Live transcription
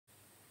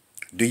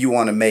Do you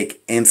want to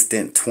make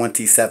instant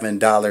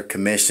 $27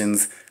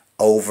 commissions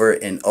over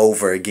and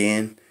over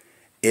again?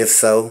 If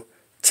so,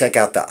 check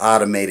out the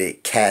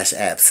automated Cash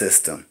App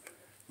system.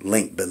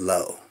 Link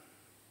below.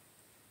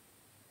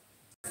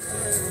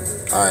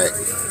 Alright,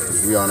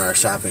 we on our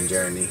shopping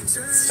journey.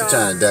 She's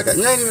trying to duck out.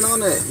 You ain't even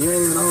on it. You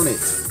ain't even on it.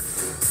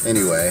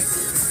 Anyway,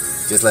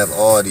 just left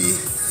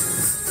Aldi.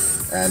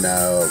 And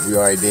we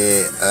already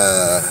did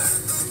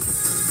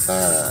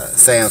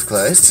Sam's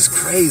Club. It's just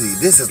crazy.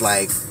 This is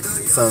like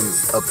some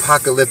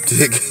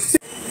apocalyptic.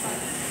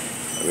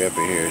 We up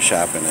in here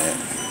shopping at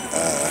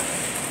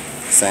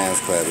Sam's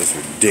Club. It's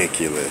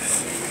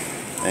ridiculous.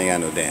 They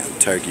ain't got no damn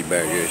turkey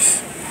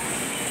burgers.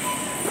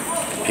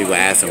 People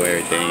asking where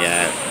everything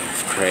at.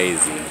 It's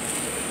crazy.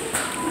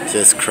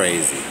 Just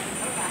crazy.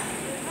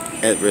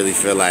 It really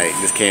feel like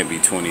this can't be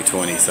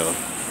 2020. So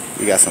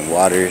we got some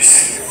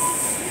waters.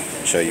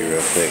 Show you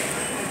real quick.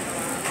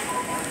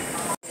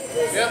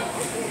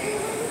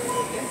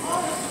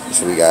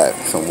 So we got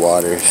some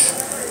waters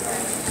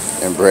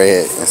and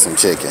bread and some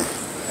chicken.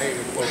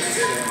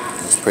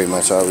 That's pretty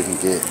much all we can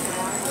get.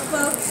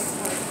 Well,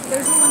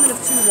 there's a limit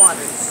of 2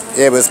 waters.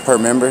 Yeah, but it's per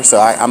member, so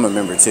I'm a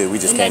member too. We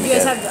just came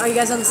together. Are you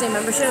guys on the same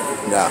membership?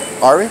 No.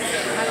 Are we? I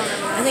don't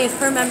know. I think it's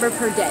per member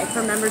per day,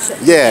 per membership.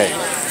 Yeah.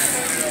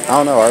 I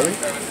don't know, are we? I don't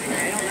know.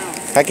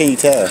 How can you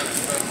tell? We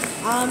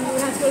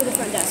have to go to the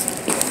front desk.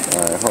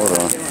 Alright, hold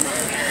on.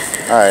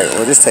 Alright,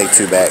 we'll just take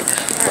 2 back.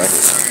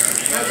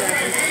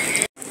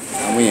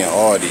 We in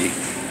Aldi.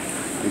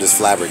 I'm just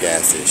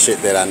flabbergasted.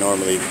 Shit that I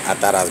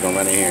thought I was gonna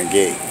run in here and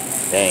get.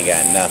 They ain't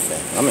got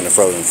nothing. I'm in the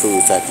frozen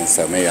food section,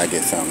 so maybe I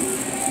get something.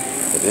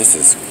 But this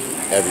is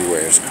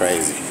everywhere. It's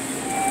crazy.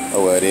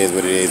 Oh well, it is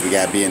what it is. We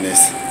gotta be in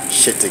this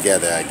shit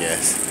together, I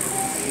guess.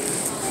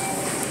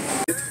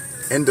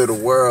 End of the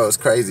world is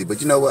crazy. But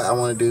you know what I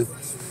want to do?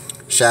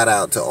 Shout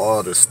out to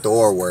all the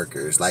store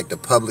workers, like the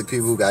public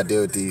people who got to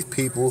deal with these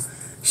people.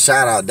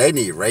 Shout out, they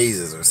need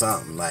raises or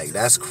something. Like,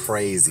 that's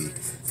crazy.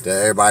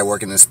 Everybody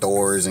working in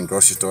stores and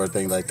grocery stores,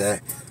 things like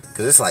that.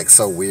 Because it's like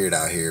so weird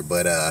out here.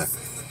 But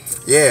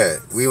yeah,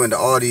 we went to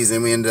Aldi's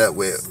and we ended up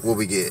with what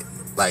we get,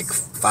 like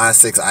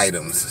 5-6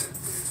 items.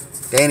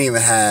 They didn't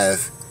even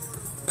have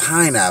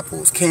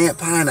pineapples, canned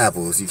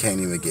pineapples you can't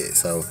even get.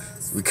 So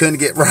we couldn't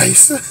get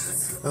rice.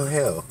 Oh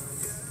hell,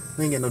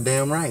 we ain't get no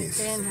damn rice.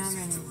 They didn't have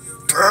any.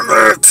 Damn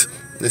it!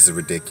 This is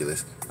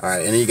ridiculous.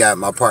 Alright, and then you got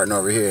my partner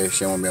over here.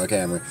 She don't want me on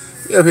camera.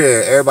 We up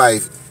here,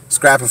 everybody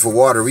scrapping for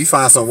water. We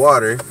find some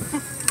water.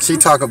 She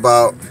talking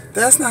about,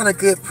 that's not a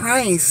good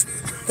price.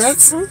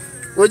 That's,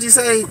 what'd you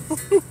say?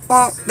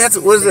 Well, that's,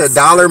 what is it,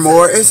 $1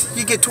 more?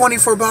 You get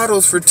 24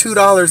 bottles for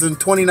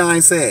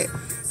 $2.29.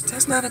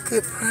 That's not a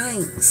good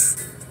price.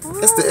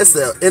 It's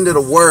the end of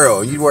the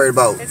world. You worried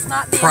about prices. It's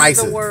not the end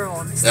of the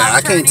world. It's yeah, not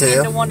I can't tell.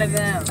 Into one of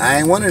them. I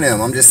ain't one of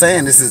them. I'm just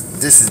saying this is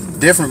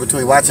different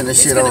between watching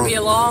this shit on. It's gonna be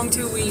a long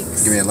 2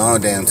 weeks. Give me a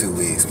long damn 2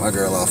 weeks. My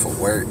girl off of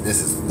work.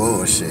 This is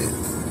bullshit. You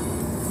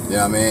know what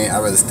I mean? I'd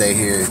rather stay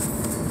here.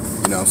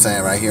 You know what I'm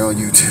saying? Right here on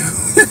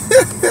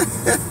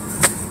YouTube.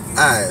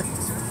 Alright.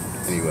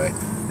 Anyway,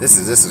 this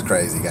is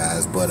crazy,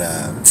 guys. But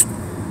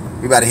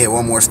we about to hit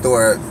one more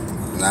store,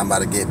 and I'm about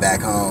to get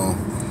back home.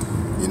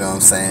 You know what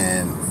I'm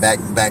saying?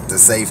 Back to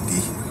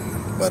safety.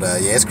 But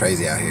yeah, it's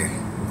crazy out here.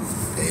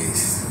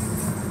 Peace.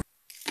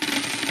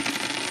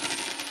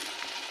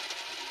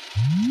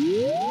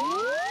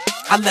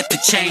 I let the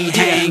chain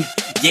hang.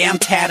 Yeah, I'm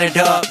tattered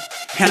up.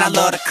 And I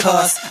love to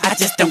cuss. I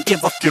just don't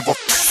give a.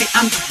 See,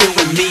 I'm just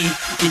doing me,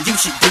 and you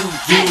should do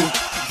you.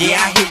 Yeah,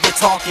 I hear you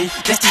talking.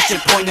 That's just your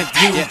point of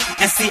view.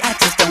 And see, I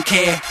just don't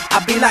care. I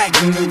be like,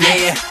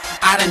 yeah,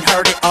 I done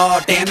heard it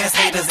all. Damn, there's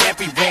haters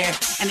everywhere,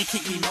 and they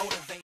keep me motivated.